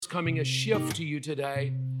coming a shift to you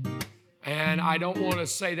today. And I don't want to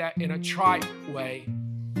say that in a trite way.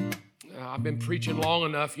 I've been preaching long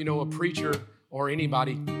enough. You know, a preacher or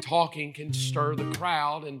anybody talking can stir the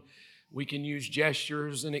crowd, and we can use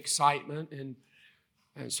gestures and excitement. And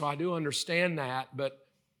so I do understand that. But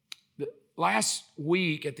last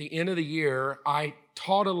week at the end of the year, I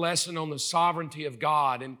taught a lesson on the sovereignty of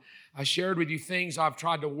God. And I shared with you things I've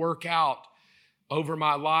tried to work out over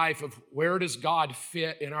my life of where does God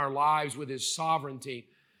fit in our lives with His sovereignty.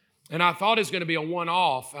 And I thought it was going to be a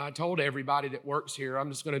one-off. I told everybody that works here, I'm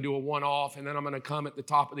just going to do a one-off, and then I'm going to come at the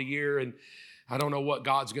top of the year, and I don't know what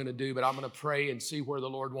God's going to do, but I'm going to pray and see where the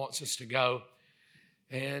Lord wants us to go.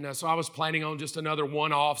 And so I was planning on just another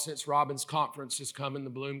one-off since Robin's conference is coming, the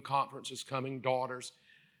Bloom conference is coming, daughters.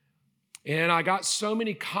 And I got so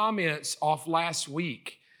many comments off last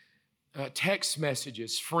week, text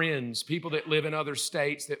messages, friends, people that live in other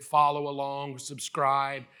states that follow along,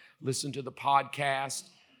 subscribe, listen to the podcast.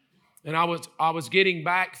 And I was getting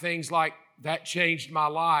back things like, that changed my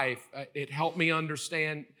life. It helped me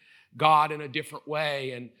understand God in a different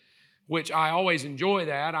way, and which I always enjoy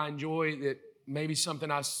that. I enjoy that maybe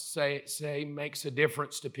something I say makes a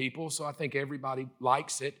difference to people, so I think everybody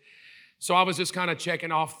likes it. So I was just kind of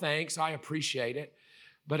checking off thanks. I appreciate it.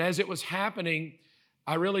 But as it was happening,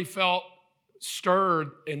 I really felt stirred,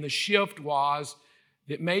 and the shift was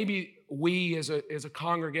that maybe we as a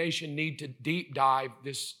congregation need to deep dive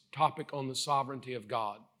this topic on the sovereignty of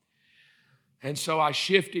God. And so I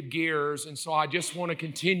shifted gears, and so I just want to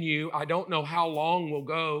continue. I don't know how long we'll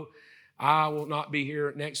go. I will not be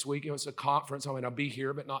here next week. It's a conference. I mean, I'll be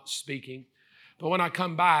here, but not speaking. But when I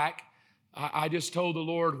come back, I just told the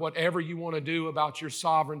Lord, whatever you want to do about your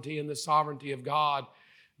sovereignty and the sovereignty of God,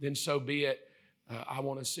 then so be it. I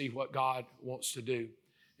want to see what God wants to do,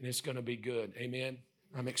 and it's going to be good. Amen.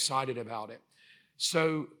 I'm excited about it.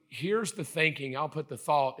 So here's the thinking. I'll put the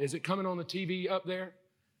thought. Is it coming on the TV up there?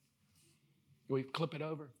 Can we clip it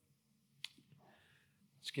over?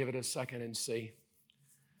 Let's give it a second and see.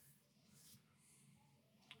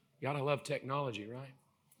 You gotta love technology, right?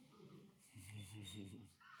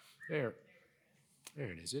 There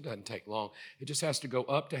it is. It doesn't take long. It just has to go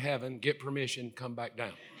up to heaven, get permission, come back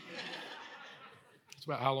down. That's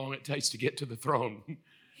about how long it takes to get to the throne.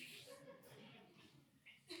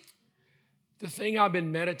 The thing I've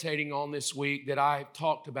been meditating on this week that I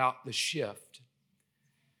talked about, the shift,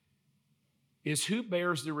 is who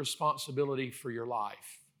bears the responsibility for your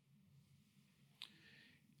life?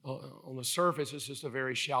 On the surface, it's just a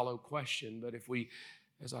very shallow question, but if we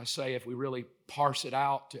really parse it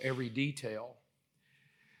out to every detail,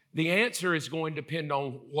 the answer is going to depend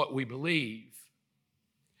on what we believe.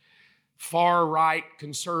 Far-right,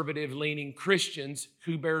 conservative-leaning Christians,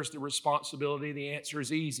 who bears the responsibility? The answer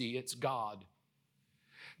is easy. It's God.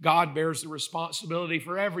 God bears the responsibility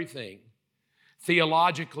for everything.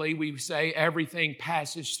 Theologically, we say everything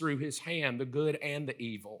passes through His hand, the good and the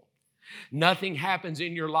evil. Nothing happens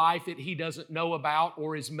in your life that He doesn't know about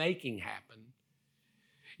or is making happen.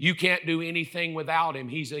 You can't do anything without Him.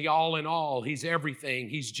 He's the all in all. He's everything.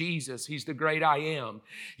 He's Jesus. He's the great I am.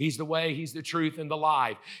 He's the way, He's the truth, and the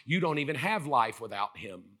life. You don't even have life without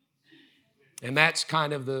Him. And that's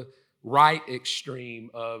kind of the right extreme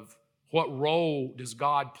of what role does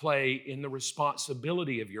God play in the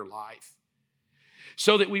responsibility of your life.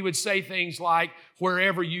 So that we would say things like,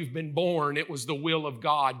 wherever you've been born, it was the will of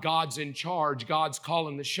God. God's in charge. God's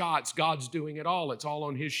calling the shots. God's doing it all. It's all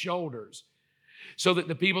on His shoulders. So that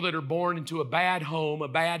the people that are born into a bad home, a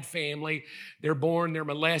bad family, they're born, they're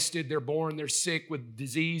molested, they're born, they're sick with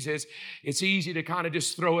diseases, it's easy to kind of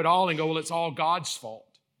just throw it all and go, well, it's all God's fault.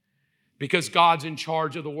 Because God's in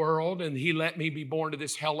charge of the world, and He let me be born to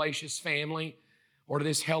this hellacious family or to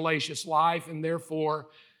this hellacious life, and therefore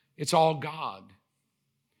it's all God.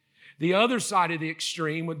 The other side of the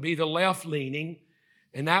extreme would be the left-leaning,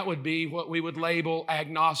 and that would be what we would label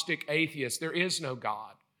agnostic atheist. There is no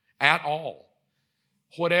God at all.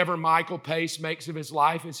 Whatever Michael Pace makes of his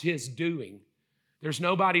life is his doing. There's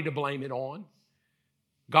nobody to blame it on.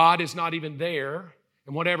 God is not even there,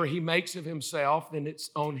 and whatever he makes of himself, then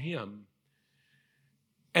it's on him.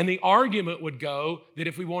 And the argument would go that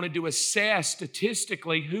if we wanted to assess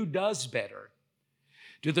statistically who does better,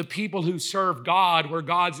 do the people who serve God, where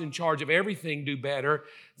God's in charge of everything, do better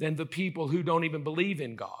than the people who don't even believe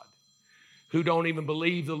in God, who don't even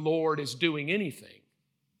believe the Lord is doing anything,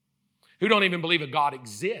 who don't even believe a God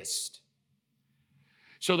exists?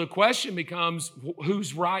 So the question becomes,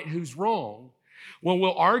 who's right, who's wrong? Well,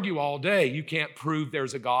 we'll argue all day. You can't prove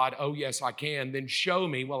there's a God. Oh, yes, I can. Then show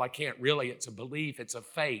me. Well, I can't really. It's a belief. It's a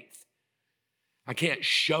faith. I can't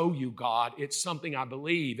show you God. It's something I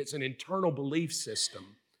believe. It's an internal belief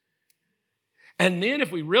system. And then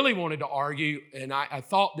if we really wanted to argue, and I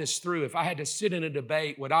thought this through, if I had to sit in a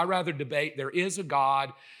debate, would I rather debate there is a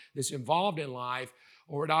God that's involved in life,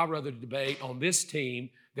 or would I rather debate on this team,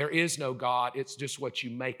 there is no God, it's just what you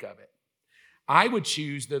make of it? I would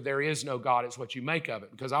choose that there is no God, it's what you make of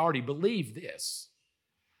it, because I already believe this.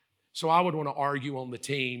 So I would want to argue on the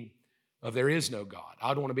team of there is no God.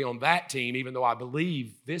 I'd want to be on that team, even though I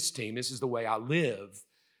believe this team, this is the way I live.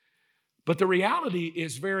 But the reality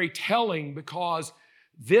is very telling, because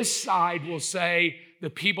this side will say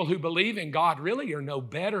the people who believe in God really are no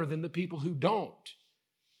better than the people who don't.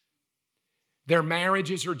 Their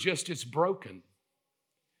marriages are just as broken.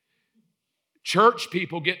 Church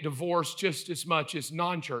people get divorced just as much as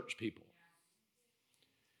non-church people.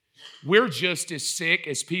 We're just as sick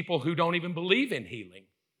as people who don't even believe in healing.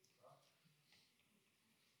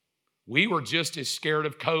 We were just as scared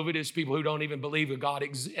of COVID as people who don't even believe that God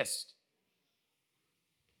exists.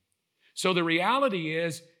 So the reality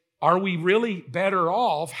is, are we really better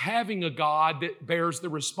off having a God that bears the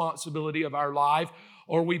responsibility of our life,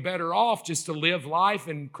 or are we better off just to live life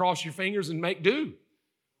and cross your fingers and make do?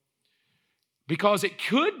 Because it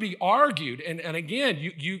could be argued, and again,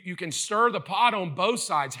 you can stir the pot on both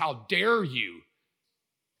sides. How dare you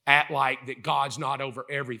act like that God's not over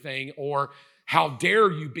everything, or how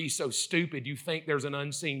dare you be so stupid you think there's an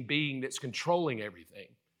unseen being that's controlling everything?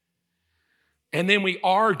 And then we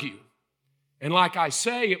argue. And like I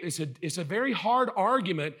say, it's a very hard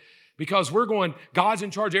argument, because we're going, God's in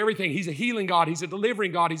charge of everything. He's a healing God. He's a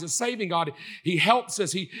delivering God. He's a saving God. He helps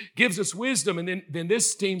us. He gives us wisdom. And then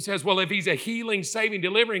this team says, well, if he's a healing, saving,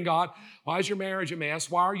 delivering God, why is your marriage a mess?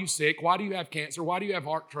 Why are you sick? Why do you have cancer? Why do you have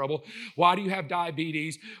heart trouble? Why do you have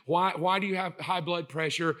diabetes? Why do you have high blood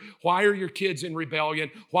pressure? Why are your kids in rebellion?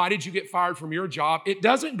 Why did you get fired from your job? It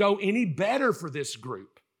doesn't go any better for this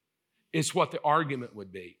group. It's what the argument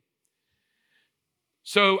would be.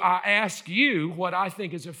 So I ask you what I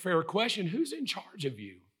think is a fair question. Who's in charge of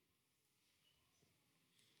you?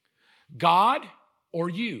 God or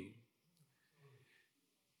you?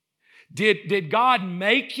 Did God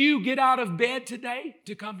make you get out of bed today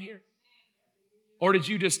to come here? Or did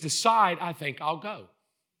you just decide, I think I'll go?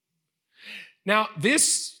 Now,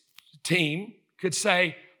 this team could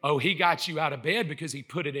say, oh, he got you out of bed because he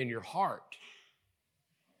put it in your heart.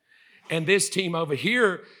 And this team over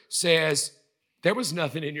here says, there was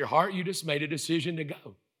nothing in your heart. You just made a decision to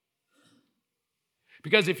go.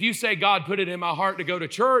 Because if you say, God put it in my heart to go to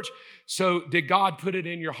church, so did God put it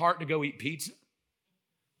in your heart to go eat pizza?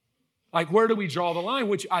 Like, where do we draw the line?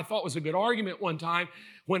 Which I thought was a good argument one time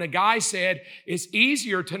when a guy said, it's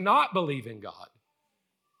easier to not believe in God.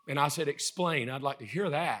 And I said, explain. I'd like to hear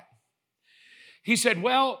that. He said,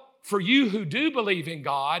 well, for you who do believe in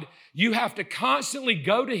God, you have to constantly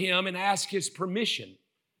go to him and ask his permission.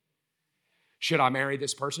 Should I marry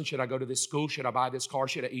this person? Should I go to this school? Should I buy this car?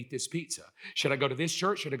 Should I eat this pizza? Should I go to this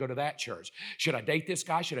church? Should I go to that church? Should I date this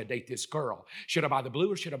guy? Should I date this girl? Should I buy the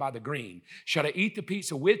blue or should I buy the green? Should I eat the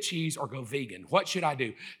pizza with cheese or go vegan? What should I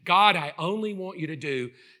do? God, I only want you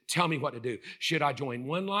to tell me what to do. Should I join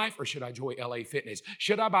One Life or should I join LA Fitness?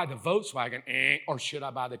 Should I buy the Volkswagen or should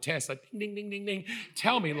I buy the Tesla? Ding, ding, ding, ding, ding.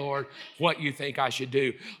 Tell me, Lord, what you think I should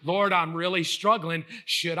do. Lord, I'm really struggling.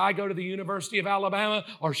 Should I go to the University of Alabama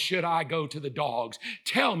or should I go to the Dogs?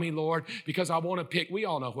 Tell me, Lord, because I want to pick. We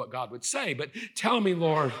all know what God would say, but tell me,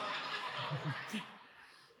 Lord.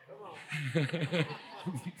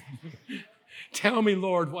 Tell me,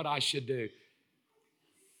 Lord, what I should do.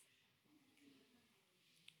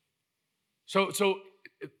 So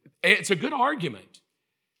it's a good argument,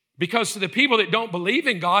 because to the people that don't believe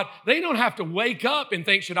in God, they don't have to wake up and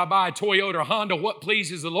think, should I buy a Toyota or Honda? What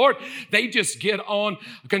pleases the Lord? They just get on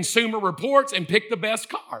Consumer Reports and pick the best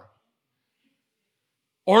car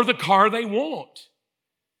or the car they want.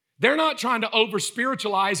 They're not trying to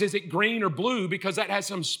over-spiritualize, is it green or blue, because that has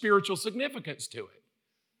some spiritual significance to it.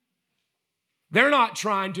 They're not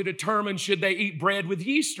trying to determine should they eat bread with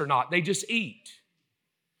yeast or not. They just eat.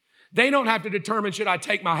 They don't have to determine, should I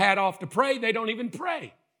take my hat off to pray? They don't even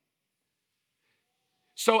pray.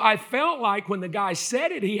 So I felt like when the guy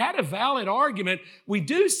said it, he had a valid argument. We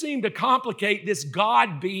do seem to complicate this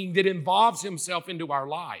God being that involves himself into our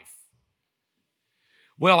life.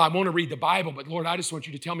 Well, I want to read the Bible, but Lord, I just want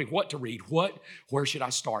you to tell me what to read. Where should I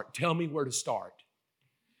start? Tell me where to start.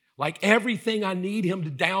 Like everything I need him to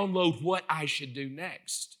download what I should do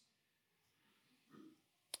next.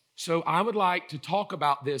 So I would like to talk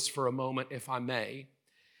about this for a moment, if I may.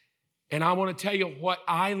 And I want to tell you what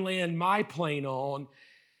I land my plane on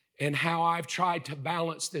and how I've tried to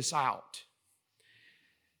balance this out.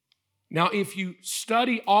 Now, if you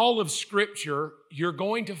study all of Scripture, you're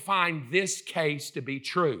going to find this case to be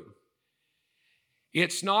true.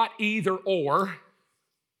 It's not either or,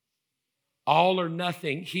 all or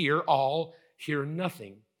nothing, here all, here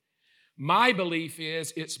nothing. My belief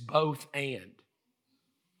is it's both and.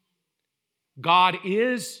 God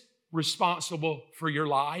is responsible for your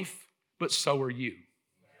life, but so are you.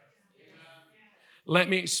 Let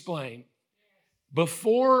me explain.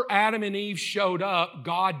 Before Adam and Eve showed up,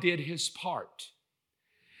 God did His part.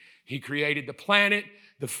 He created the planet,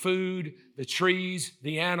 the food, the trees,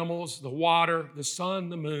 the animals, the water, the sun,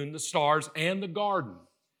 the moon, the stars, and the garden.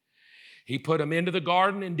 He put them into the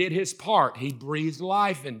garden and did His part. He breathed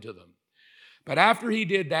life into them. But after He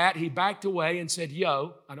did that, He backed away and said,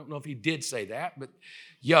 I don't know if He did say that, but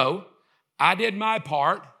I did my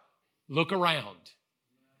part. Look around.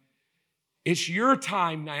 It's your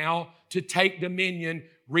time now to take dominion,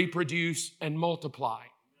 reproduce, and multiply.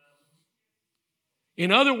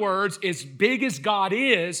 In other words, as big as God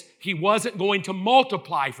is, He wasn't going to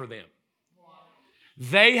multiply for them.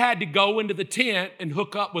 They had to go into the tent and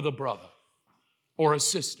hook up with a brother or a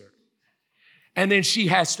sister. And then she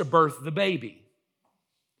has to birth the baby.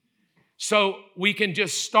 So we can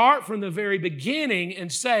just start from the very beginning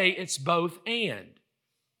and say it's both and.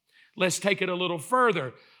 Let's take it a little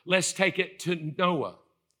further. Let's take it to Noah.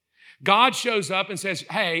 God shows up and says,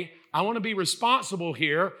 hey, I want to be responsible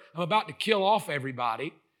here. I'm about to kill off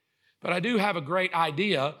everybody, but I do have a great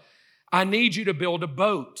idea. I need you to build a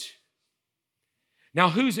boat. Now,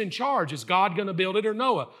 who's in charge? Is God going to build it or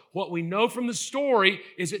Noah? What we know from the story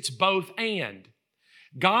is it's both and.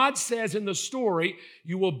 God says in the story,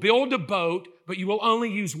 you will build a boat, but you will only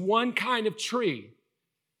use one kind of tree,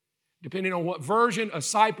 depending on what version, a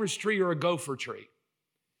cypress tree or a gopher tree.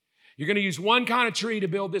 You're going to use one kind of tree to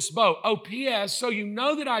build this boat. Oh, P.S., so you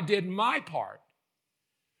know that I did my part.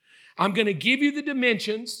 I'm going to give you the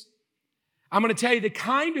dimensions. I'm going to tell you the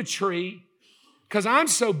kind of tree. Because I'm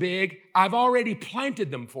so big, I've already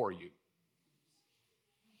planted them for you.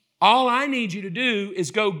 All I need you to do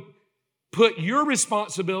is go put your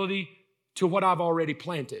responsibility to what I've already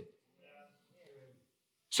planted.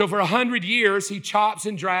 So for 100 years, he chops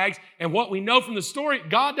and drags. And what we know from the story,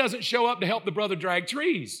 God doesn't show up to help the brother drag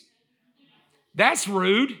trees. That's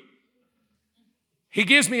rude. He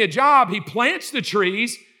gives me a job. He plants the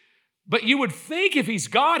trees. But you would think if he's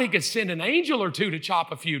God, he could send an angel or two to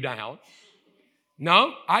chop a few down.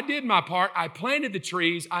 No, I did my part. I planted the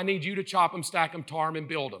trees. I need you to chop them, stack them, tar them, and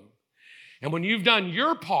build them. And when you've done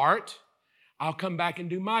your part, I'll come back and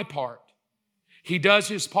do my part. He does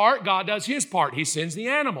his part. God does his part. He sends the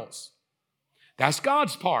animals. That's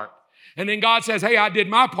God's part. And then God says, hey, I did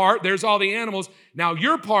my part. There's all the animals. Now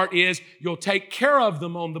your part is you'll take care of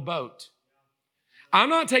them on the boat. I'm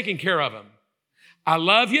not taking care of them. I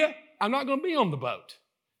love you. I'm not going to be on the boat.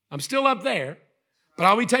 I'm still up there, but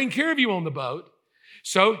I'll be taking care of you on the boat.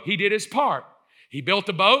 So he did his part. He built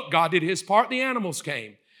the boat. God did his part. The animals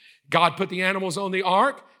came. God put the animals on the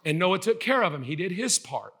ark, and Noah took care of them. He did his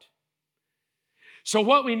part. So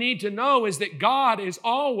what we need to know is that God is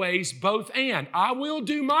always both and. I will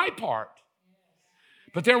do my part,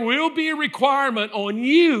 but there will be a requirement on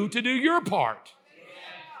you to do your part.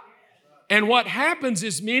 And what happens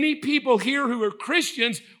is many people here who are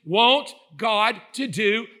Christians want God to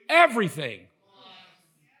do everything.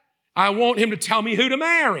 I want him to tell me who to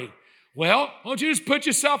marry. Well, why don't you just put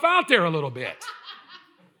yourself out there a little bit?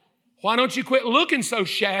 Why don't you quit looking so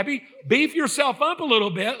shabby, beef yourself up a little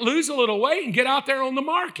bit, lose a little weight, and get out there on the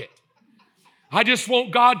market? I just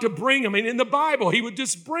want God to bring them. And in the Bible, he would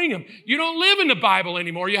just bring them. You don't live in the Bible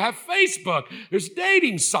anymore. You have Facebook. There's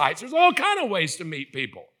dating sites. There's all kind of ways to meet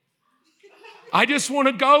people. I just want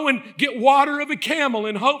to go and get water of a camel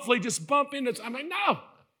and hopefully just bump into, no.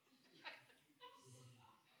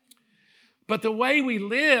 But the way we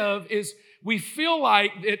live is we feel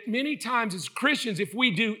like that many times as Christians, if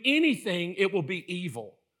we do anything, it will be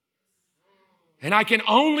evil. And I can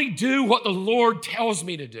only do what the Lord tells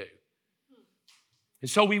me to do. And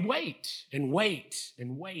so we wait and wait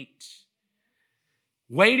and wait.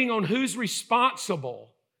 Waiting on who's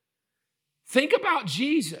responsible. Think about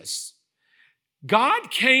Jesus.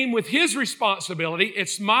 God came with his responsibility.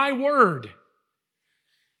 It's my word.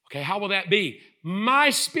 Okay, how will that be? My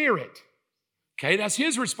spirit. Okay, that's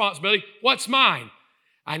his responsibility. What's mine?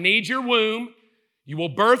 I need your womb. You will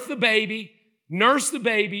birth the baby, nurse the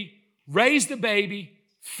baby, raise the baby,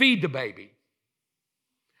 feed the baby.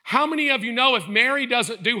 How many of you know if Mary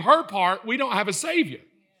doesn't do her part, we don't have a Savior?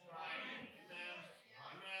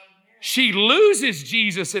 She loses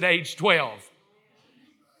Jesus at age 12.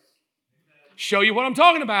 Show you what I'm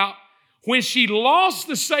talking about. when she lost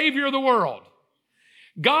the Savior of the world,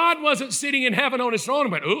 God wasn't sitting in heaven on his throne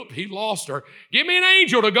and went, oop, he lost her. Give me an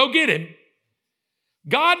angel to go get him.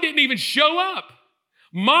 God didn't even show up.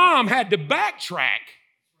 Mom had to backtrack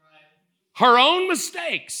her own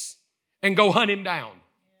mistakes and go hunt him down.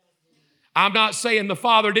 I'm not saying the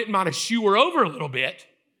father didn't mind to shoo her over a little bit,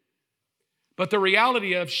 but the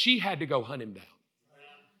reality of she had to go hunt him down.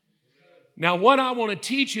 Now, what I want to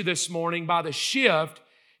teach you this morning by the shift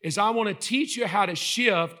is I want to teach you how to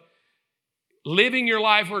shift living your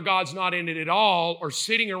life where God's not in it at all or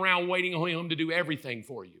sitting around waiting on him to do everything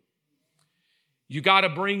for you. You got to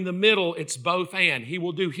bring the middle. It's both and. He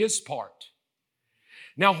will do his part.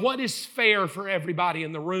 Now, what is fair for everybody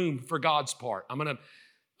in the room for God's part? I'm going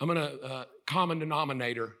to common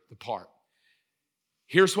denominator the part.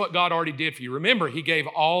 Here's what God already did for you. Remember, he gave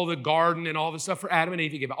all the garden and all the stuff for Adam and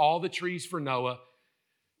Eve. He gave all the trees for Noah.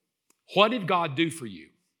 What did God do for you?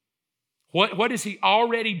 What has he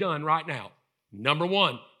already done right now? Number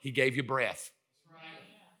one, he gave you breath.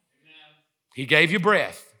 He gave you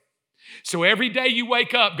breath. So every day you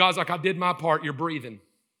wake up, God's like, I did my part, you're breathing.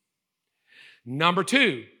 Number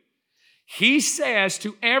two, he says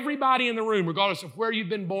to everybody in the room, regardless of where you've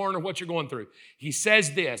been born or what you're going through, he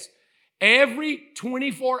says this, every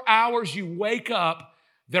 24 hours you wake up,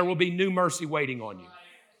 there will be new mercy waiting on you.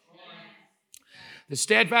 The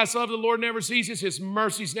steadfast love of the Lord never ceases. His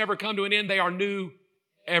mercies never come to an end. They are new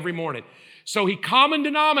every morning. So he common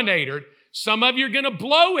denominator. Some of you are going to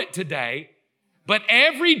blow it today, but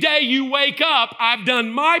every day you wake up, I've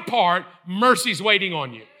done my part. Mercy's waiting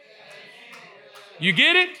on you. You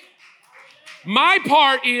get it? My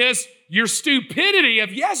part is your stupidity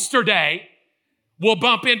of yesterday will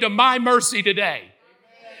bump into my mercy today.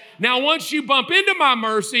 Now, once you bump into my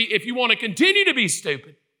mercy, if you want to continue to be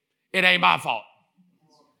stupid, it ain't my fault.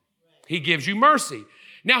 He gives you mercy.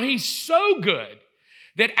 Now, he's so good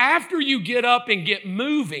that after you get up and get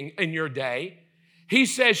moving in your day, he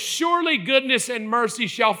says, surely goodness and mercy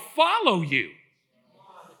shall follow you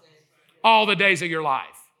all the days of your life.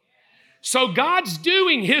 So God's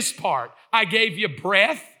doing his part. I gave you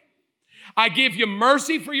breath. I give you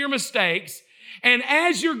mercy for your mistakes. And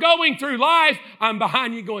as you're going through life, I'm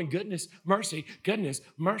behind you going, goodness, mercy, goodness,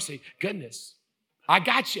 mercy, goodness. I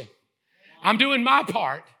got you. I'm doing my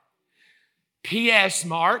part. P.S.,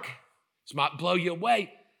 Mark, this might blow you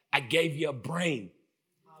away. I gave you a brain.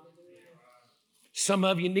 Some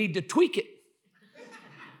of you need to tweak it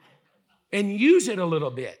and use it a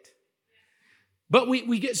little bit. But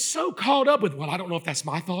we get so caught up with, well, I don't know if that's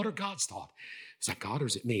my thought or God's thought. Is that God or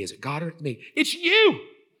is it me? Is it God or is it me? It's you.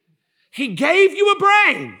 He gave you a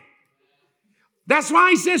brain. That's why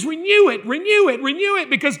he says renew it, renew it, renew it,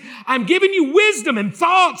 because I'm giving you wisdom and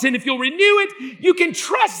thoughts, and if you'll renew it, you can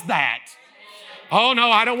trust that. Oh,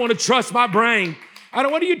 no, I don't want to trust my brain.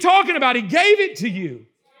 What are you talking about? He gave it to you.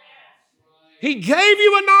 He gave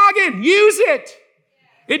you a noggin. Use it.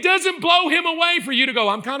 It doesn't blow him away for you to go,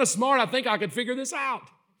 I'm kind of smart. I think I could figure this out.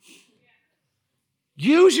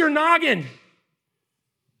 Use your noggin.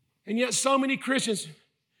 And yet so many Christians,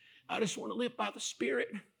 I just want to live by the Spirit.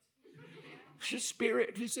 Just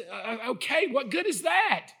Spirit. Okay, what good is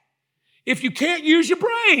that? If you can't use your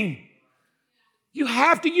brain, you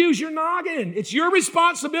have to use your noggin. It's your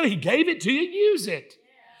responsibility. He gave it to you, use it.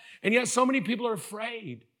 And yet so many people are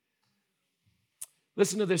afraid.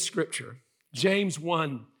 Listen to this scripture. James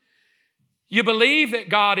 1. You believe that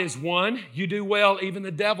God is one. You do well. Even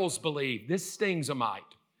the devils believe. This stings a mite.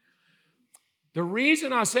 The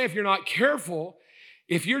reason I say if you're not careful,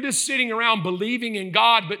 if you're just sitting around believing in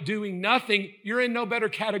God but doing nothing, you're in no better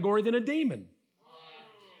category than a demon.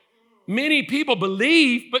 Many people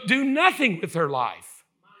believe but do nothing with their life.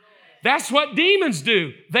 That's what demons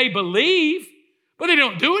do. They believe, but they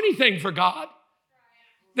don't do anything for God.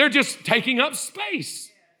 They're just taking up space.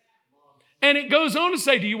 And it goes on to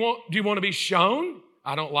say, do you want to be shown?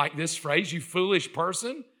 I don't like this phrase, you foolish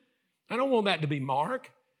person. I don't want that to be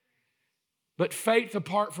Mark. But faith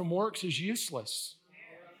apart from works is useless.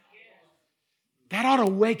 That ought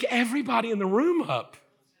to wake everybody in the room up.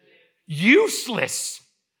 Useless.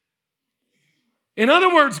 In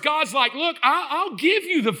other words, God's like, look, I'll give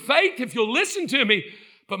you the faith if you'll listen to me.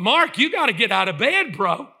 But Mark, you got to get out of bed,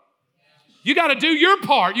 bro. You got to do your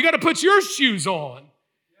part. You got to put your shoes on.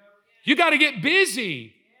 You got to get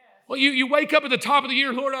busy. Well, you wake up at the top of the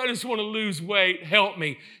year, Lord, I just want to lose weight. Help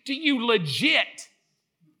me. Do you legit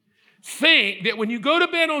think that when you go to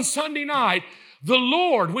bed on Sunday night, the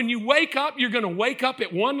Lord, when you wake up, you're going to wake up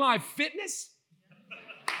at One Life Fitness?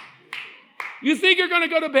 You think you're going to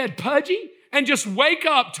go to bed pudgy? and just wake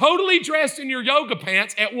up totally dressed in your yoga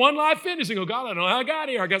pants at One Life Fitness and go, God, I don't know how I got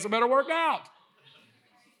here. I guess I better work out.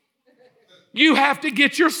 You have to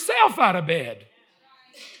get yourself out of bed.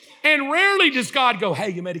 And rarely does God go, hey,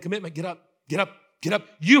 you made a commitment. Get up, get up, get up.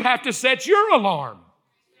 You have to set your alarm.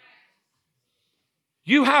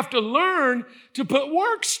 You have to learn to put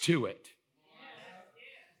works to it.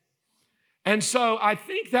 And so I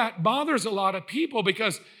think that bothers a lot of people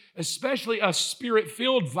because especially us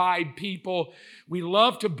Spirit-filled vibe people, we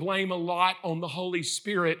love to blame a lot on the Holy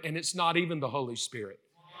Spirit, and it's not even the Holy Spirit.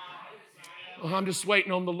 Well, I'm just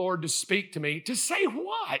waiting on the Lord to speak to me. To say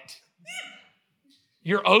what?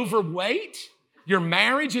 You're overweight? Your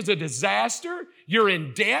marriage is a disaster? You're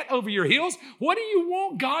in debt over your heels? What do you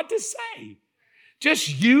want God to say?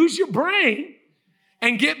 Just use your brain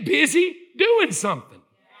and get busy doing something.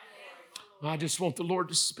 I just want the Lord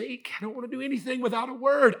to speak. I don't want to do anything without a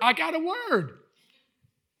word. I got a word.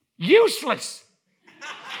 Useless.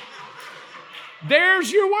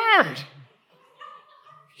 There's your word.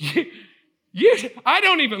 I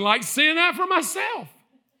don't even like saying that for myself.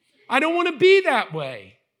 I don't want to be that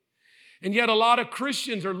way. And yet a lot of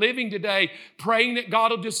Christians are living today praying that God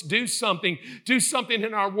will just do something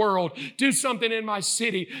in our world, do something in my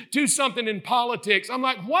city, do something in politics. I'm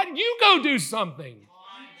like, what? You go do something.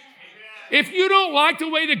 If you don't like the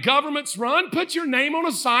way the government's run, put your name on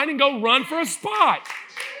a sign and go run for a spot.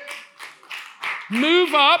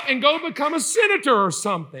 Move up and go become a senator or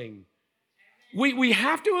something. We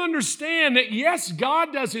have to understand that, yes,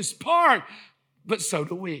 God does his part, but so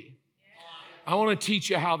do we. I want to teach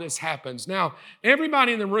you how this happens. Now,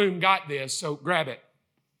 everybody in the room got this, so grab it.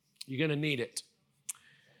 You're going to need it.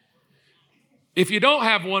 If you don't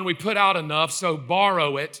have one, we put out enough, so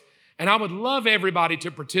borrow it. And I would love everybody to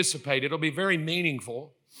participate. It'll be very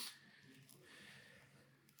meaningful.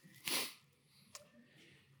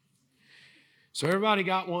 So everybody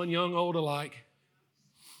got one, young, old alike.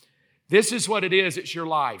 This is what it is. It's your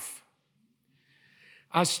life.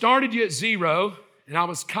 I started you at 0, and I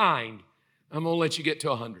was kind. I'm going to let you get to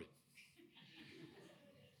 100.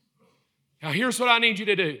 Now, here's what I need you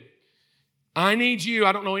to do. I need you,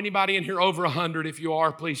 I don't know anybody in here over 100. If you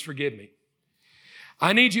are, please forgive me.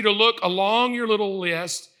 I need you to look along your little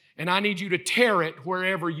list, and I need you to tear it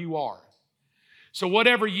wherever you are. So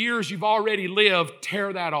whatever years you've already lived,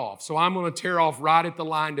 tear that off. So I'm going to tear off right at the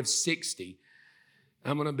line of 60.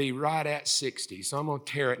 I'm going to be right at 60. So I'm going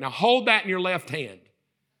to tear it. Now hold that in your left hand.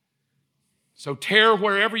 So tear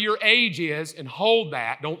wherever your age is and hold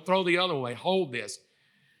that. Don't throw the other way. Hold this.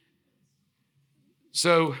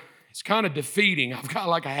 So it's kind of defeating. I've got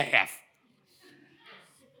like a half.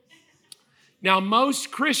 Now,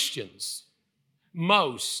 most Christians,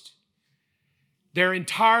 their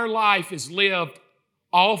entire life is lived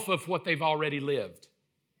off of what they've already lived.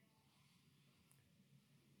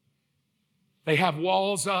 They have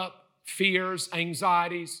walls up, fears,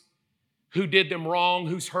 anxieties, who did them wrong,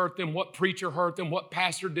 who's hurt them, what preacher hurt them, what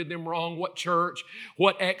pastor did them wrong, what church,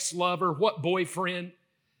 what ex-lover, what boyfriend,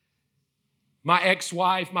 my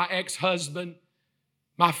ex-wife, my ex-husband,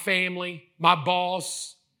 my family, my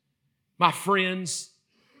boss, my friends.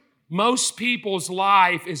 Most people's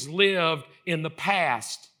life is lived in the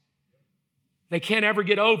past. They can't ever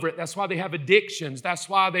get over it. That's why they have addictions. That's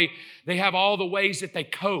why they have all the ways that they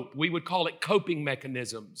cope. We would call it coping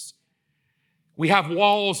mechanisms. We have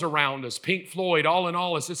walls around us. Pink Floyd, all in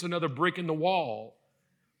all, is just another brick in the wall.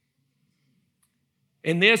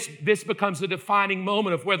 And this becomes the defining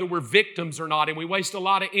moment of whether we're victims or not, and we waste a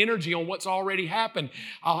lot of energy on what's already happened.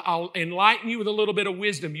 I'll enlighten you with a little bit of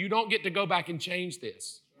wisdom. You don't get to go back and change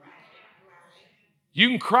this. You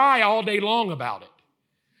can cry all day long about it,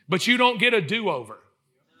 but you don't get a do-over.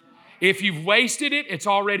 If you've wasted it, it's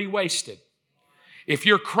already wasted. If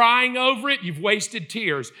you're crying over it, you've wasted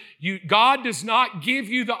tears. God does not give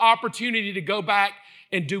you the opportunity to go back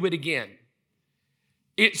and do it again.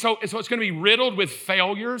 So it's going to be riddled with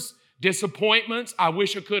failures, disappointments. I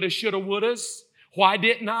wish I coulda, shoulda, wouldas. Why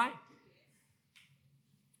didn't I?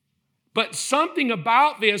 But something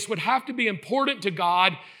about this would have to be important to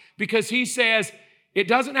God because he says, it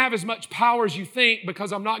doesn't have as much power as you think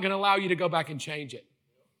because I'm not going to allow you to go back and change it.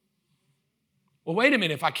 Well, wait a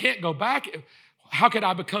minute. If I can't go back, how could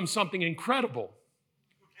I become something incredible?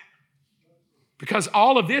 Because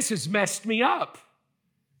all of this has messed me up.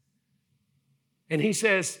 And he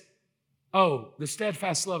says, oh, the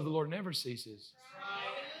steadfast love of the Lord never ceases.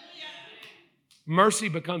 Mercy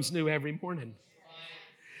becomes new every morning.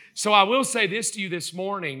 So I will say this to you this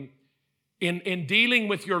morning. In dealing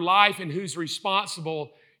with your life and who's responsible,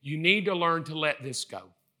 you need to learn to let this go.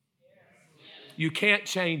 You can't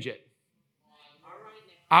change it.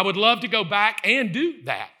 I would love to go back and do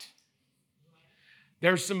that.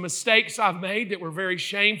 There's some mistakes I've made that were very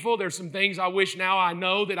shameful. There's some things I wish now I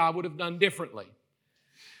know that I would have done differently.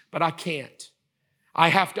 But I can't. I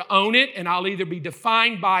have to own it, and I'll either be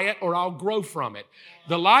defined by it or I'll grow from it.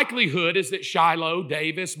 The likelihood is that Shiloh,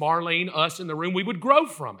 Davis, Marlene, us in the room, we would grow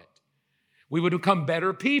from it. We would become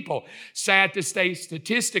better people. Sad to say,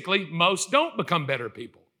 statistically, most don't become better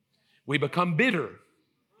people. We become bitter.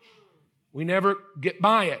 We never get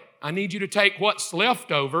by it. I need you to take what's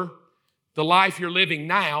left over, the life you're living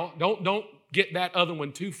now. Don't get that other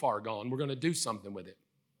one too far gone. We're going to do something with it.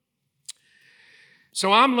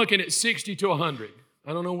 So I'm looking at 60 to 100.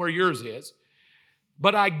 I don't know where yours is.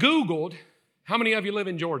 But I Googled, how many of you live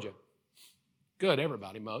in Georgia? Good,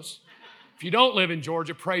 everybody, most. If you don't live in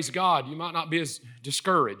Georgia, praise God, you might not be as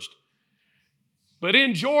discouraged. But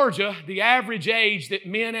in Georgia, the average age that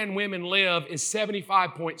men and women live is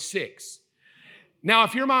 75.6. Now,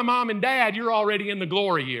 if you're my mom and dad, you're already in the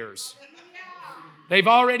glory years. They've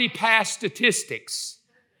already passed statistics.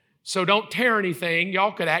 So don't tear anything.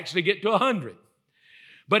 Y'all could actually get to 100.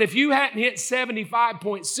 But if you hadn't hit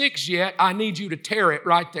 75.6 yet, I need you to tear it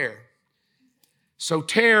right there. So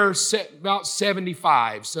tear about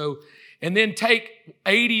 75. And then take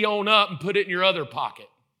 80 on up and put it in your other pocket.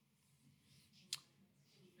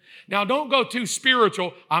 Now, don't go too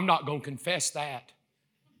spiritual. I'm not going to confess that.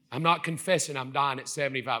 I'm not confessing I'm dying at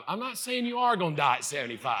 75. I'm not saying you are going to die at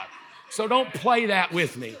 75. So don't play that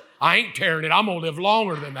with me. I ain't tearing it. I'm going to live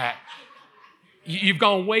longer than that. You've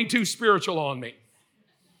gone way too spiritual on me.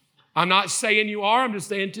 I'm not saying you are. I'm just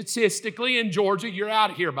saying statistically in Georgia, you're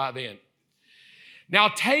out of here by then. Now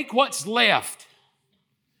take what's left.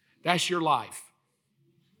 That's your life.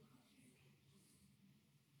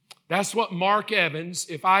 That's what Mark Evans,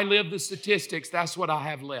 if I live the statistics, that's what I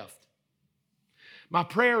have left. My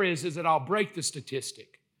prayer is that I'll break the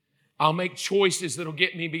statistic. I'll make choices that'll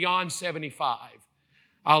get me beyond 75.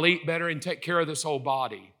 I'll eat better and take care of this whole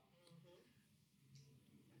body.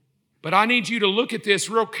 But I need you to look at this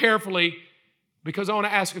real carefully because I want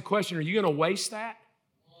to ask a question. Are you going to waste that?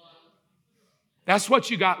 That's what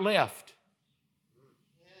you got left.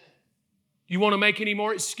 You want to make any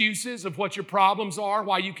more excuses of what your problems are,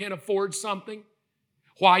 why you can't afford something,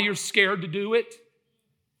 why you're scared to do it?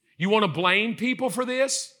 You want to blame people for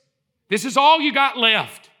this? This is all you got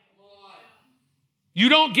left. You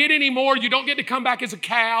don't get any more. You don't get to come back as a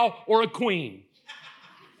cow or a queen.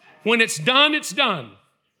 When it's done, it's done.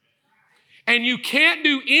 And you can't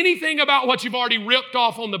do anything about what you've already ripped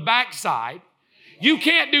off on the backside. You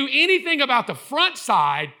can't do anything about the front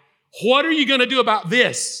side. What are you going to do about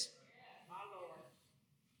this?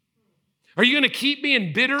 Are you going to keep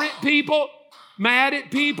being bitter at people, mad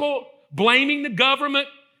at people, blaming the government,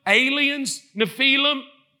 aliens, Nephilim,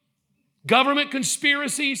 government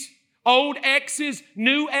conspiracies, old exes,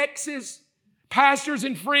 new exes, pastors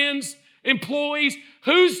and friends, employees?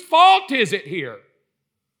 Whose fault is it here?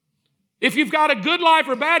 If you've got a good life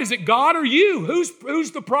or bad, is it God or you?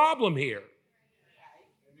 Who's the problem here?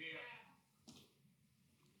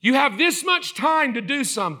 You have this much time to do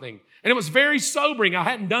something. And it was very sobering. I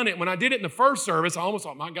hadn't done it. When I did it in the first service, I almost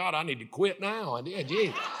thought, my God, I need to quit now. I did,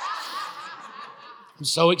 geez. I'm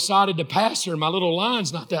so excited to pastor. My little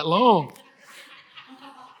line's not that long.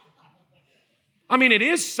 I mean, it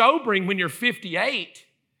is sobering when you're 58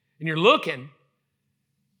 and you're looking.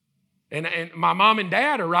 And my mom and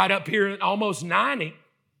dad are right up here at almost 90.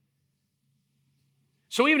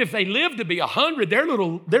 So even if they live to be 100, they're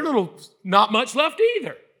little, not much left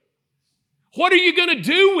either. What are you going to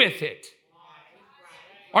do with it?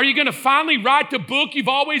 Are you going to finally write the book you've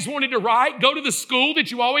always wanted to write? Go to the school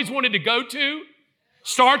that you always wanted to go to?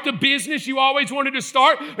 Start the business you always wanted to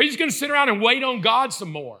start? Or are you just going to sit around and wait on God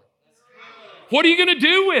some more? What are you going to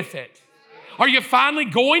do with it? Are you finally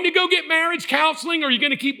going to go get marriage counseling, or are you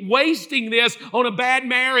going to keep wasting this on a bad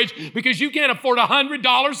marriage because you can't afford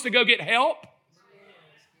 $100 to go get help?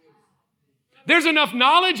 There's enough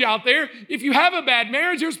knowledge out there. If you have a bad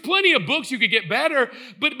marriage, there's plenty of books you could get better,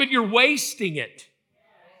 but you're wasting it.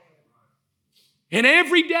 And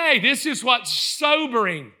every day, this is what's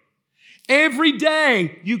sobering. Every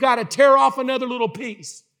day, you got to tear off another little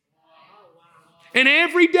piece. And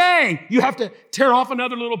every day, you have to tear off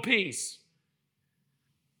another little piece.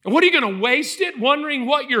 And what are you going to waste it? Wondering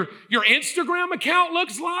what your Instagram account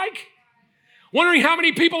looks like? Wondering how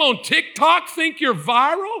many people on TikTok think you're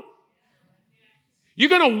viral? You're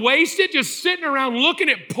going to waste it just sitting around looking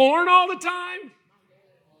at porn all the time?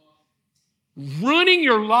 Ruining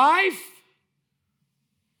your life?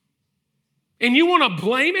 And you want to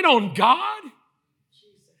blame it on God?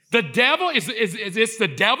 The devil? Is this the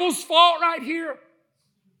devil's fault right here?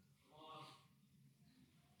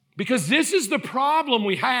 Because this is the problem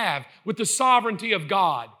we have with the sovereignty of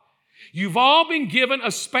God. You've all been given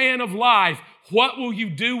a span of life. What will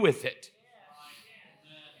you do with it?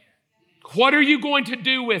 What are you going to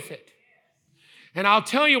do with it? And I'll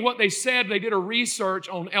tell you what they said. They did a research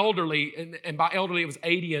on elderly, and by elderly it was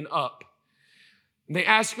 80 and up. And they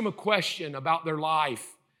asked them a question about their life.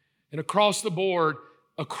 And across the board,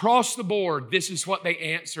 this is what they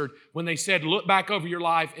answered when they said, look back over your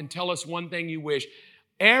life and tell us one thing you wish.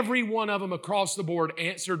 Every one of them across the board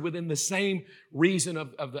answered within the same reason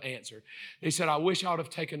of the answer. They said, I wish I would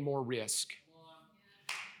have taken more risk.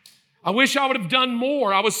 I wish I would have done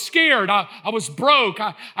more. I was scared. I was broke.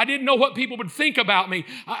 I didn't know what people would think about me.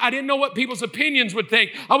 I didn't know what people's opinions would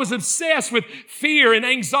think. I was obsessed with fear and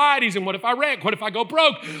anxieties. And what if I wreck? What if I go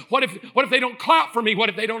broke? What if they don't clap for me? What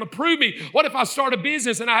if they don't approve me? What if I start a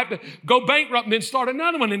business and I have to go bankrupt and then start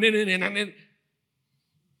another one? And then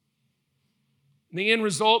the end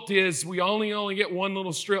result is we only get one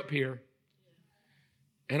little strip here.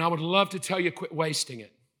 And I would love to tell you, quit wasting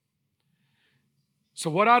it. So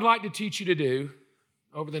what I'd like to teach you to do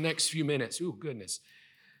over the next few minutes,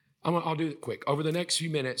 I'll do it quick. Over the next few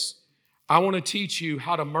minutes, I want to teach you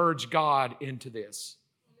how to merge God into this.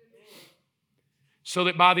 So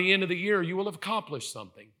that by the end of the year, you will have accomplished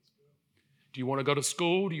something. Do you want to go to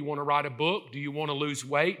school? Do you want to write a book? Do you want to lose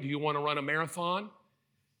weight? Do you want to run a marathon?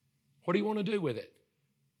 What do you want to do with it?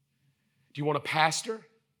 Do you want a pastor?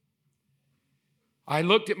 I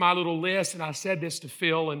looked at my little list and I said this to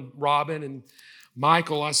Phil and Robin and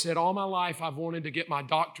Michael. I said, all my life I've wanted to get my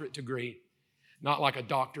doctorate degree. Not like a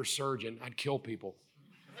doctor surgeon. I'd kill people.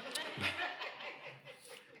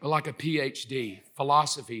 But like a PhD,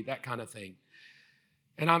 philosophy, that kind of thing.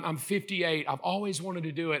 And I'm 58. I've always wanted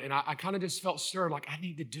to do it. And I kind of just felt stirred, like I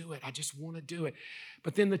need to do it. I just want to do it.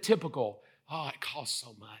 But then the typical, it costs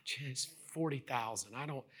so much. It's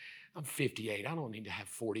 $40,000. I'm 58. I don't need to have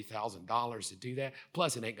 $40,000 to do that.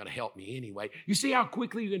 Plus, it ain't going to help me anyway. You see how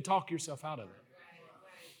quickly you can talk yourself out of it.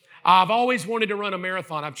 I've always wanted to run a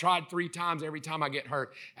marathon. I've tried 3 times. Every time I get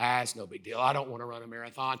hurt, it's no big deal. I don't want to run a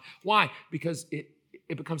marathon. Why? Because it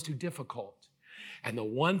becomes too difficult. And the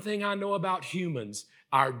one thing I know about humans,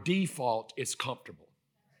 our default is comfortable.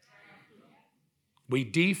 We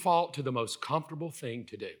default to the most comfortable thing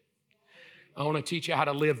to do. I want to teach you how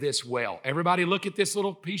to live this well. Everybody look at this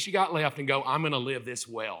little piece you got left and go, I'm going to live this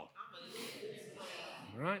well.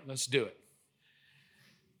 All right, let's do it.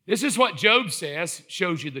 This is what Job says,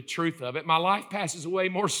 shows you the truth of it. My life passes away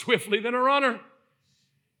more swiftly than a runner.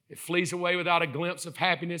 It flees away without a glimpse of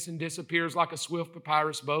happiness and disappears like a swift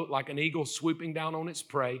papyrus boat, like an eagle swooping down on its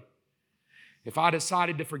prey. If I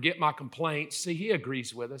decided to forget my complaints, see, he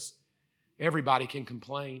agrees with us. Everybody can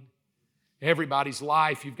complain. Everybody's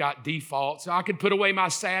life, you've got defaults. So I could put away my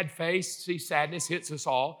sad face. See, sadness hits us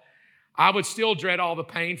all. I would still dread all the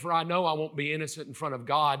pain, for I know I won't be innocent in front of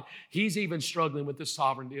God. He's even struggling with the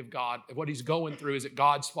sovereignty of God. What he's going through, is it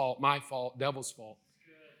God's fault, my fault, devil's fault?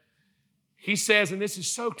 He says, and this is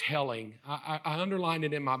so telling, I underlined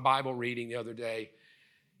it in my Bible reading the other day.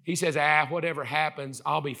 He says, whatever happens,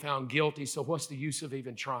 I'll be found guilty, so what's the use of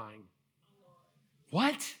even trying?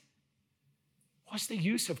 What? What's the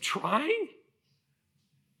use of trying?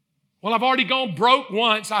 Well, I've already gone broke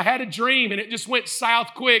once. I had a dream and it just went south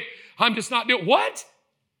quick. I'm just not doing. What?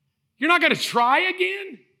 You're not going to try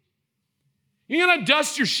again? You're going to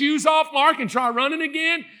dust your shoes off, Mark, and try running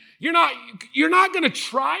again? You're not going to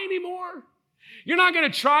try anymore? You're not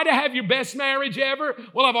going to try to have your best marriage ever?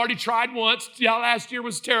 Well, I've already tried once. Yeah, last year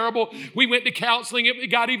was terrible. We went to counseling. It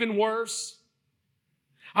got even worse.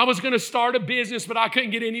 I was going to start a business, but I couldn't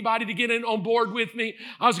get anybody to get on board with me.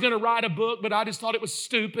 I was going to write a book, but I just thought it was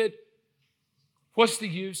stupid. What's the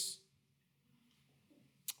use?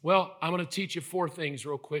 Well, I'm going to teach you 4 things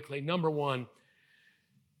real quickly. Number 1,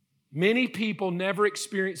 many people never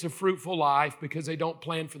experience a fruitful life because they don't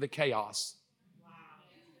plan for the chaos. Wow.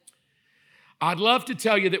 I'd love to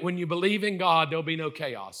tell you that when you believe in God, there'll be no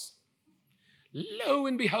chaos. Lo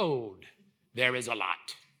and behold, there is a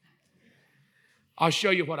lot. I'll show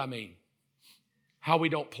you what I mean, how we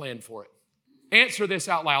don't plan for it. Answer this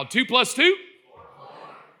out loud. 2 plus 2? 4.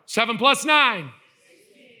 7 plus 9?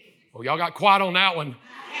 16. Well, y'all got quiet on that one.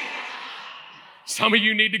 Some of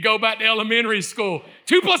you need to go back to elementary school.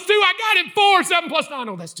 2 plus 2, I got it. 4. 7 plus 9.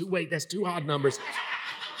 Oh, that's two odd numbers.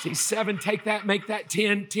 See, 7, take that, make that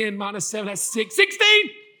 10. 10 minus 7, that's 6. 16.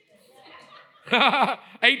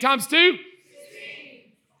 8 times 2? 16.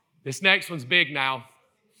 This next one's big now.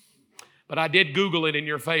 But I did Google it in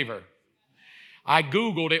your favor. I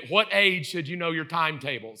Googled it. What age should you know your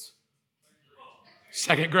timetables?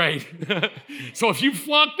 2nd grade. So if you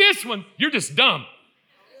flunk this one, you're just dumb.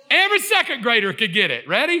 Every second grader could get it.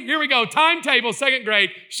 Ready? Here we go. Timetable, second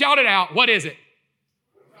grade. Shout it out. What is it?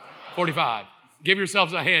 45. Give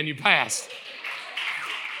yourselves a hand. You passed.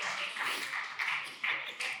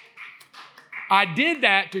 I did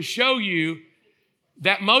that to show you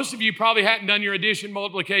that most of you probably hadn't done your addition,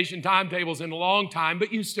 multiplication, timetables in a long time,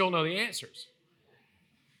 but you still know the answers.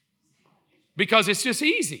 Because it's just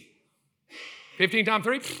easy. 15 times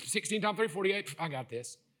 3, 16 times 3, 48. I got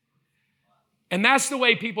this. And that's the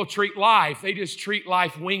way people treat life. They just treat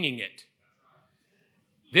life winging it.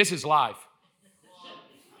 This is life.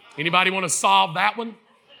 Anybody want to solve that one?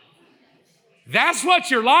 That's what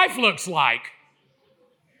your life looks like.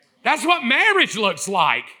 That's what marriage looks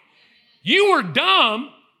like. You were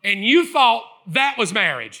dumb and you thought that was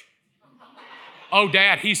marriage. Oh,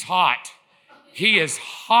 Dad, he's hot. He is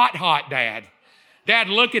hot, hot, Dad. Dad,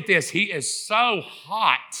 look at this. He is so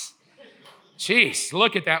hot. Jeez,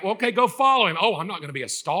 look at that. Okay, go follow him. Oh, I'm not going to be a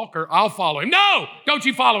stalker. I'll follow him. No, don't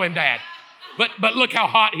you follow him, Dad. But look how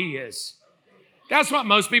hot he is. That's what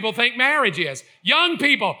most people think marriage is. Young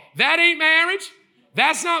people, that ain't marriage.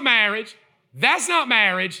 That's not marriage. That's not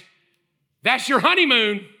marriage. That's your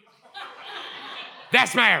honeymoon.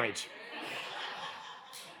 That's marriage.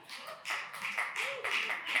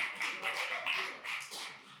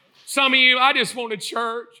 Some of you, I just want a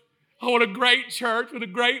church. I want a great church with a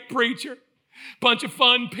great preacher, bunch of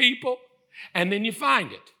fun people, and then you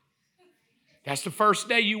find it. That's the first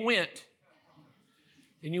day you went.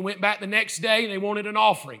 Then you went back the next day and they wanted an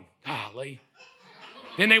offering. Golly.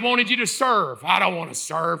 Then they wanted you to serve. I don't want to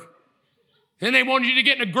serve. Then they wanted you to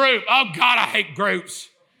get in a group. Oh, God, I hate groups.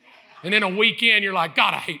 And then a weekend, you're like,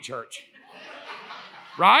 God, I hate church.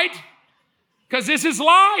 Right? Because this is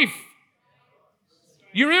life.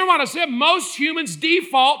 You remember what I said? Most humans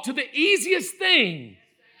default to the easiest thing.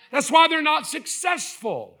 That's why they're not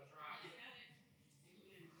successful.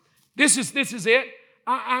 This is it.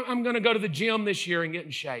 I'm going to go to the gym this year and get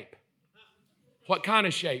in shape. What kind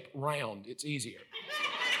of shape? Round. It's easier.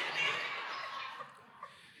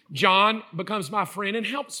 John becomes my friend and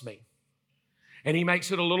helps me. And he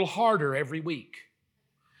makes it a little harder every week.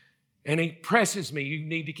 And he presses me, you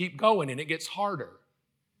need to keep going, and it gets harder.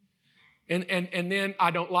 And then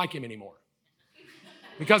I don't like him anymore.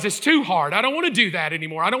 Because it's too hard. I don't want to do that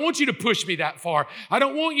anymore. I don't want you to push me that far. I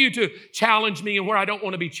don't want you to challenge me in where I don't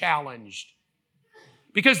want to be challenged.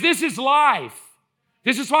 Because this is life.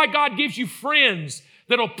 This is why God gives you friends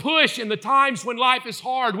that'll push in the times when life is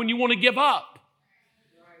hard, when you want to give up.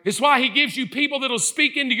 It's why he gives you people that'll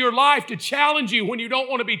speak into your life to challenge you when you don't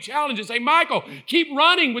want to be challenged and say, Michael, keep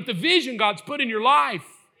running with the vision God's put in your life.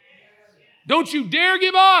 Don't you dare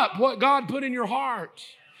give up what God put in your heart.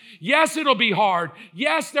 Yes, it'll be hard.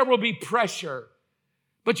 Yes, there will be pressure,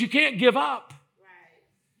 but you can't give up.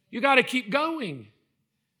 You got to keep going.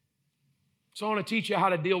 So I want to teach you how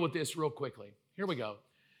to deal with this real quickly. Here we go.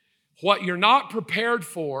 What you're not prepared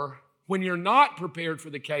for, when you're not prepared for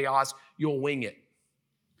the chaos, you'll wing it.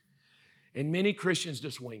 And many Christians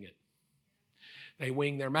just wing it. They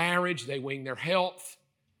wing their marriage, they wing their health.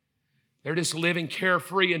 They're just living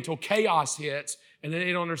carefree until chaos hits, and then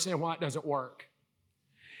they don't understand why it doesn't work.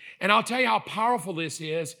 And I'll tell you how powerful this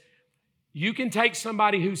is. You can take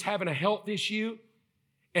somebody who's having a health issue,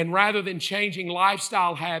 and rather than changing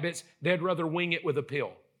lifestyle habits, they'd rather wing it with a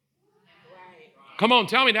pill. Come on,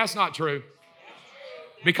 tell me that's not true.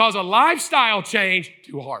 Because a lifestyle change,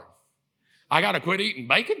 too hard. I got to quit eating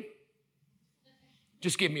bacon?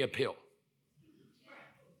 Just give me a pill.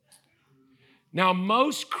 Now,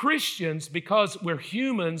 most Christians, because we're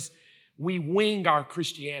humans, we wing our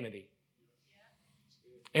Christianity.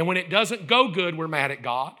 And when it doesn't go good, we're mad at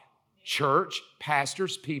God, church,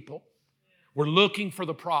 pastors, people. We're looking for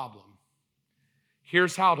the problem.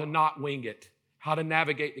 Here's how to not wing it, how to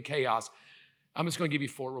navigate the chaos. I'm just going to give you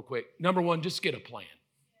 4 real quick. Number 1, just get a plan.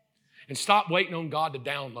 And stop waiting on God to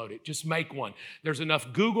download it. Just make one. There's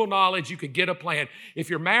enough Google knowledge, you could get a plan. If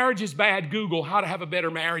your marriage is bad, Google how to have a better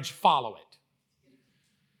marriage, follow it.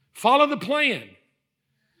 Follow the plan.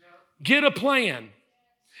 Get a plan.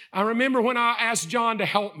 I remember when I asked John to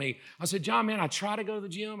help me, I said, John, man, I try to go to the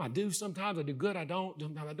gym. I do sometimes. I do good. I don't.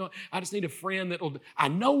 Sometimes I don't. I just need a friend that I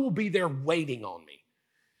know will be there waiting on me.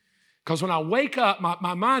 Because when I wake up,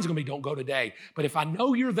 my mind's going to be, don't go today. But if I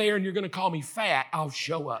know you're there and you're going to call me fat, I'll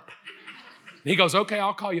show up. And he goes, okay,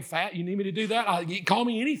 I'll call you fat. You need me to do that? Call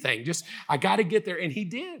me anything. Just, I got to get there. And he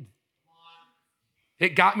did.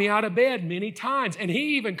 It got me out of bed many times. And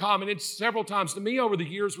he even commented several times to me over the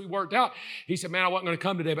years we worked out. He said, man, I wasn't going to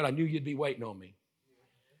come today, but I knew you'd be waiting on me.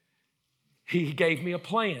 He gave me a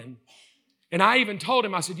plan. And I even told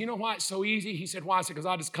him, I said, you know why it's so easy? He said, why? I said, because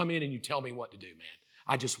I just come in and you tell me what to do, man.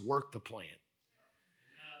 I just work the plan.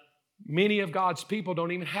 Many of God's people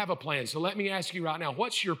don't even have a plan. So let me ask you right now,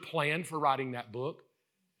 what's your plan for writing that book?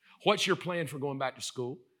 What's your plan for going back to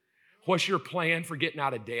school? What's your plan for getting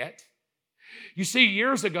out of debt? You see,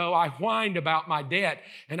 years ago, I whined about my debt,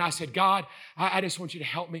 and I said, God, I just want you to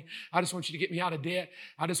help me. I just want you to get me out of debt.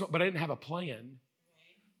 But I didn't have a plan.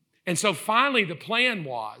 And so finally, the plan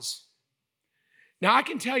was, now I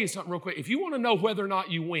can tell you something real quick. If you want to know whether or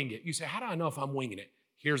not you wing it, you say, how do I know if I'm winging it?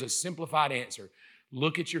 Here's a simplified answer.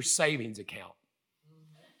 Look at your savings account.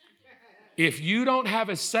 If you don't have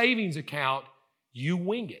a savings account, you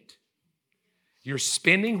wing it. You're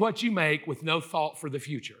spending what you make with no thought for the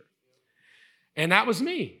future. And that was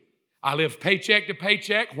me. I lived paycheck to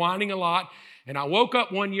paycheck, whining a lot. And I woke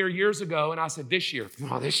up one year, years ago, and I said, this year,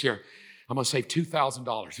 I'm going to save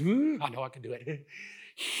 $2,000. I know I can do it.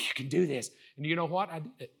 You can do this. And you know what? I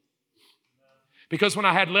did it. Because when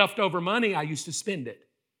I had leftover money, I used to spend it.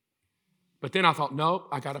 But then I thought, nope,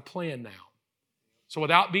 I got a plan now. So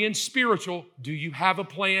without being spiritual, do you have a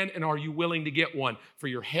plan, and are you willing to get one for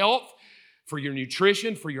your health, for your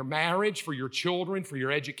nutrition, for your marriage, for your children, for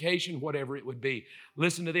your education, whatever it would be?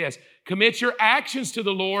 Listen to this. Commit your actions to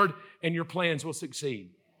the Lord, and your plans will succeed.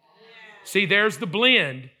 See, there's the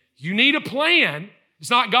blend. You need a plan. It's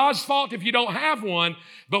not God's fault if you don't have one,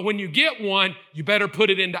 but when you get one, you better put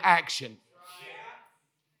it into action.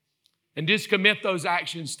 And just commit those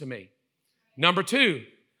actions to me. Number 2,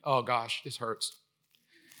 oh gosh, this hurts.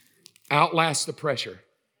 Outlast the pressure.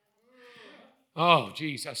 Oh,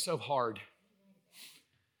 geez, that's so hard.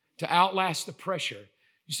 To outlast the pressure.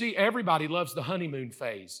 You see, everybody loves the honeymoon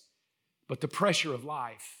phase, but the pressure of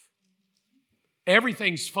life.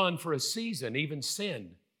 Everything's fun for a season, even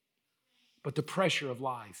sin, but the pressure of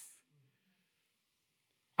life.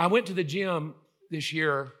 I went to the gym this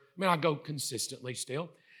year. I go consistently still.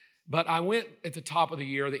 But I went at the top of the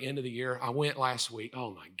year, the end of the year. I went last week.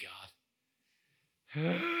 Oh, my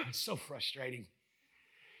God. It's so frustrating.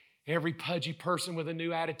 Every pudgy person with a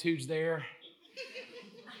new attitude's there.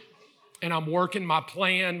 And I'm working my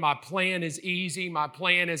plan. My plan is easy. My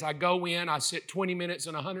plan is I go in, I sit 20 minutes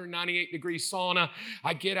in a 198-degree sauna.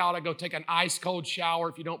 I get out, I go take an ice-cold shower.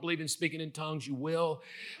 If you don't believe in speaking in tongues, you will.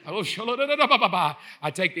 I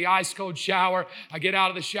take the ice-cold shower. I get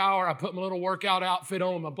out of the shower. I put my little workout outfit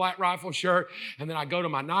on, my Black Rifle shirt, and then I go to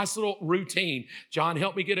my nice little routine. John,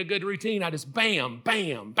 help me get a good routine. I just bam,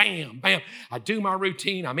 bam, bam, bam. I do my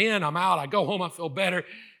routine. I'm in, I'm out. I go home, I feel better.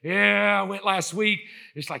 Yeah, I went last week.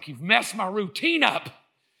 It's like you've messed my routine up.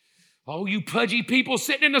 Oh, you pudgy people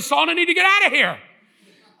sitting in the sauna need to get out of here.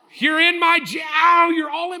 You're in my you're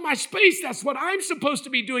all in my space. That's what I'm supposed to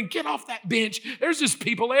be doing. Get off that bench. There's just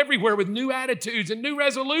people everywhere with new attitudes and new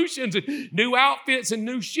resolutions and new outfits and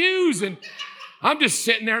new shoes. And I'm just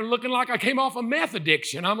sitting there looking like I came off a meth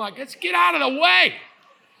addiction. I'm like, let's get out of the way.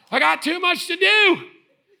 I got too much to do.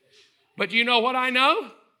 But you know what I know?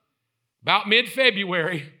 About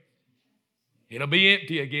mid-February, it'll be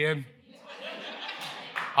empty again.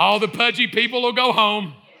 All the pudgy people will go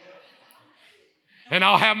home, and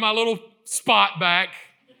I'll have my little spot back.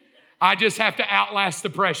 I just have to outlast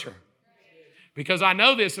the pressure. Because I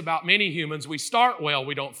know this about many humans. We start well,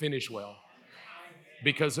 we don't finish well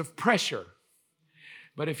because of pressure.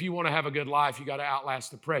 But if you want to have a good life, you got to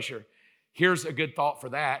outlast the pressure. Here's a good thought for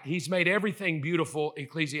that. He's made everything beautiful,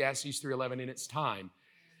 Ecclesiastes 3:11, in its time.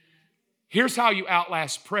 Here's how you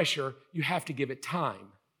outlast pressure. You have to give it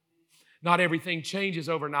time. Not everything changes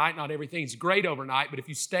overnight. Not everything's great overnight. But if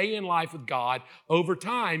you stay in life with God, over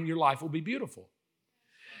time, your life will be beautiful.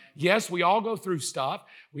 Yes, we all go through stuff.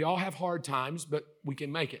 We all have hard times, but we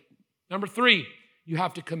can make it. Number 3, you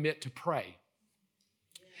have to commit to pray.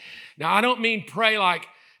 Now, I don't mean pray like,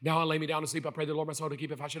 now I lay me down to sleep. I pray the Lord my soul to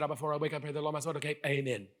keep. If I should die before I wake, I pray the Lord my soul to keep.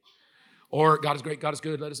 Amen. Or God is great, God is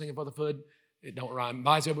good. Let us sing Him for the food. It don't rhyme.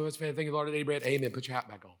 Thank you, Lord, daily bread. Amen. Put your hat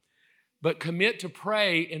back on. But commit to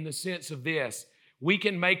pray in the sense of this. We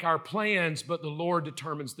can make our plans, but the Lord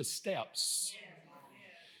determines the steps.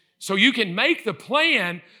 So you can make the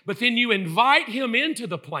plan, but then you invite Him into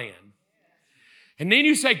the plan. And then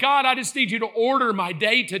you say, God, I just need you to order my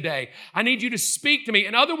day today. I need you to speak to me.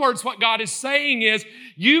 In other words, what God is saying is,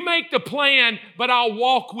 you make the plan, but I'll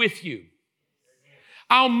walk with you.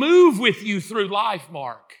 I'll move with you through life,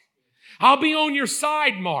 Mark. I'll be on your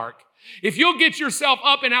side, Mark. If you'll get yourself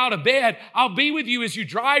up and out of bed, I'll be with you as you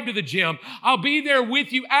drive to the gym. I'll be there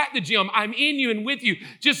with you at the gym. I'm in you and with you.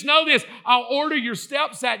 Just know this, I'll order your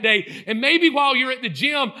steps that day. And maybe while you're at the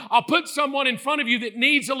gym, I'll put someone in front of you that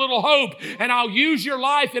needs a little hope. And I'll use your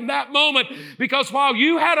life in that moment, because while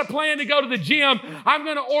you had a plan to go to the gym, I'm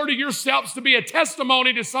going to order your steps to be a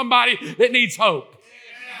testimony to somebody that needs hope.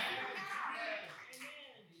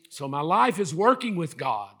 So my life is working with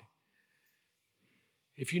God.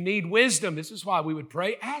 If you need wisdom, this is why we would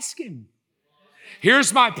pray, ask Him.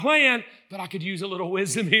 Here's my plan, but I could use a little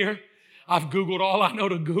wisdom here. I've Googled all I know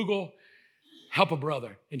to Google. Help a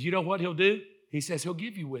brother. And you know what He'll do? He says He'll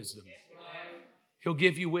give you wisdom. He'll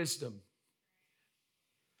give you wisdom.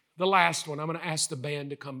 The last one, I'm going to ask the band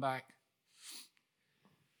to come back.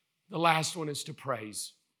 The last one is to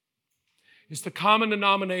praise. It's the common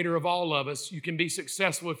denominator of all of us. You can be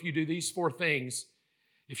successful if you do these 4 things.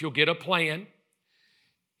 If you'll get a plan,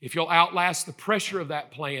 if you'll outlast the pressure of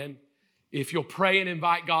that plan, if you'll pray and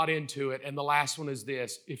invite God into it, and the last one is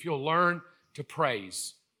this, if you'll learn to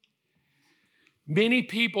praise. Many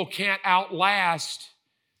people can't outlast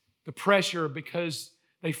the pressure because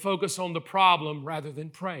they focus on the problem rather than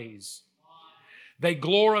praise. They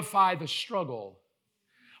glorify the struggle.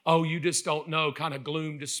 Oh, you just don't know, kind of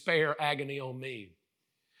gloom, despair, agony on me.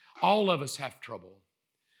 All of us have trouble.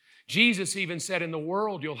 Jesus even said, in the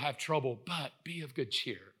world you'll have trouble, but be of good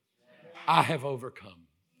cheer. I have overcome.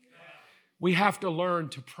 We have to learn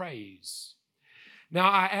to praise. Now,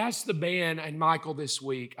 I asked the band and Michael this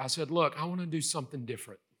week, I said, look, I want to do something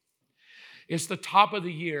different. It's the top of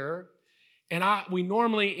the year, and we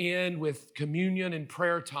normally end with communion and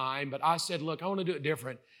prayer time, but I said, look, I want to do it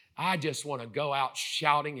different. I just want to go out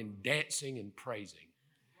shouting and dancing and praising.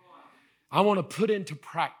 I want to put into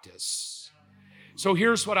practice. So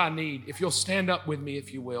here's what I need. If you'll stand up with me,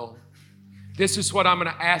 if you will. This is what I'm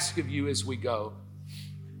going to ask of you as we go.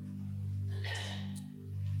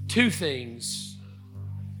 2 things.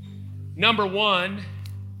 Number 1,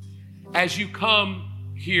 as you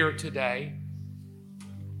come here today,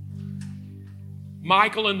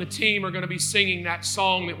 Michael and the team are going to be singing that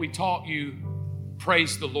song that we taught you,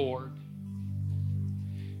 Praise the Lord.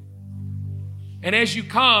 And as you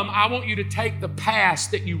come, I want you to take the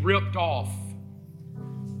past that you ripped off,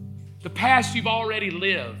 the past you've already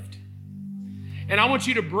lived, and I want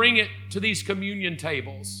you to bring it to these communion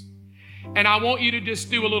tables. And I want you to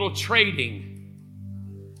just do a little trading.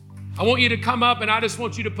 I want you to come up and I just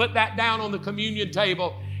want you to put that down on the communion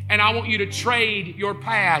table, and I want you to trade your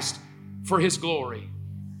past for His glory.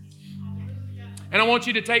 And I want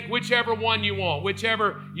you to take whichever one you want,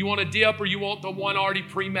 whichever you want to dip or you want the one already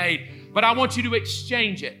pre-made, but I want you to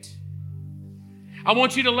exchange it. I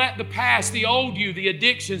want you to let the past, the old you, the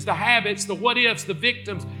addictions, the habits, the what-ifs, the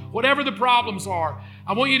victims, whatever the problems are,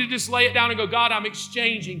 I want you to just lay it down and go, God, I'm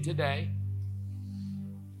exchanging today.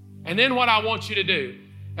 And then what I want you to do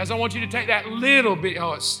is I want you to take that little bit,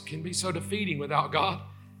 it can be so defeating without God.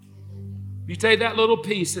 You take that little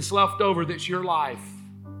piece that's left over that's your life.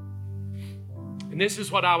 And this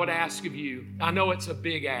is what I would ask of you. I know it's a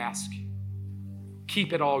big ask.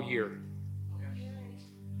 Keep it all year.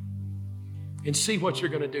 And see what you're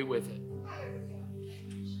going to do with it.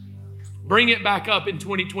 Bring it back up in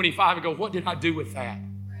 2025 and go, what did I do with that?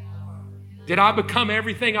 Did I become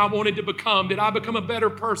everything I wanted to become? Did I become a better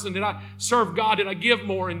person? Did I serve God? Did I give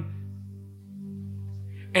more? And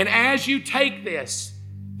as you take this,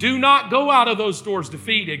 do not go out of those doors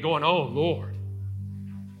defeated going, oh, Lord.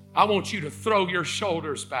 I want you to throw your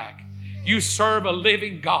shoulders back. You serve a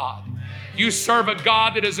living God. You serve a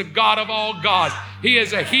God that is a God of all gods. He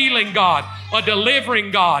is a healing God, a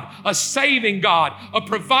delivering God, a saving God, a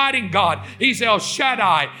providing God. He's El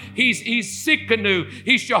Shaddai. He's Sikkenu.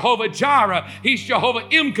 He's Jehovah Jireh. He's Jehovah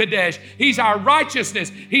Imkadesh. He's our righteousness.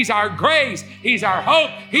 He's our grace. He's our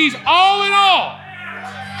hope. He's all in all.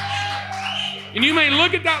 And you may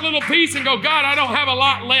look at that little piece and go, God, I don't have a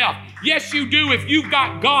lot left. Yes, you do. If you've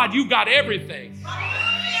got God, you've got everything.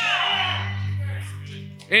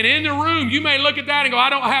 And in the room, you may look at that and go, I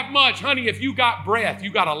don't have much. Honey, if you got breath,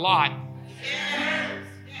 you got a lot.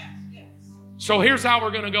 So here's how we're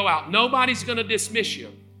going to go out. Nobody's going to dismiss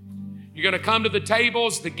you. You're going to come to the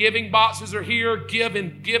tables. The giving boxes are here.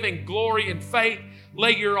 Giving glory and faith.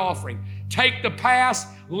 Lay your offering. Take the past,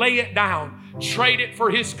 lay it down. Trade it for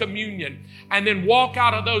His communion. And then walk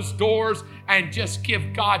out of those doors and just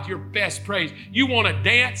give God your best praise. You want to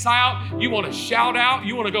dance out. You want to shout out.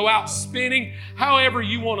 You want to go out spinning. However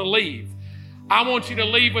you want to leave. I want you to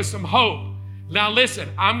leave with some hope. Now listen,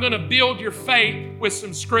 I'm going to build your faith with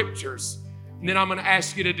some scriptures. And then I'm going to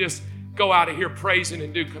ask you to just go out of here praising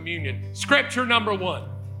and do communion. Scripture number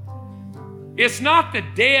 1. It's not the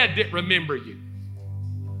dead that remember you.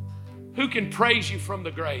 Who can praise you from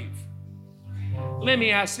the grave? Let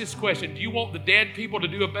me ask this question. Do you want the dead people to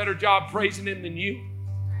do a better job praising Him than you?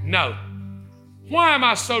 No. Why am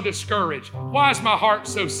I so discouraged? Why is my heart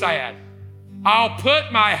so sad? I'll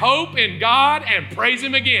put my hope in God and praise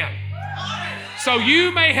Him again. So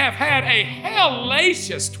you may have had a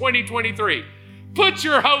hellacious 2023, Put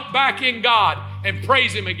your hope back in God and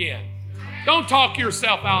praise Him again. Don't talk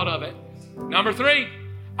yourself out of it. Number 3,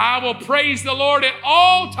 I will praise the Lord at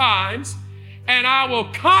all times, and I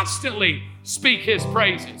will constantly speak His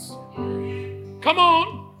praises. Come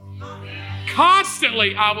on.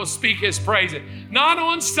 Constantly I will speak His praises. Not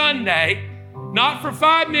on Sunday, not for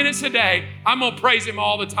 5 minutes a day. I'm going to praise Him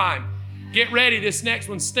all the time. Get ready, this next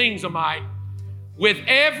one stings a mite. With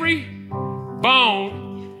every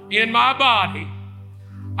bone in my body,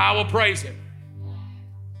 I will praise Him.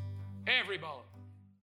 Every bone.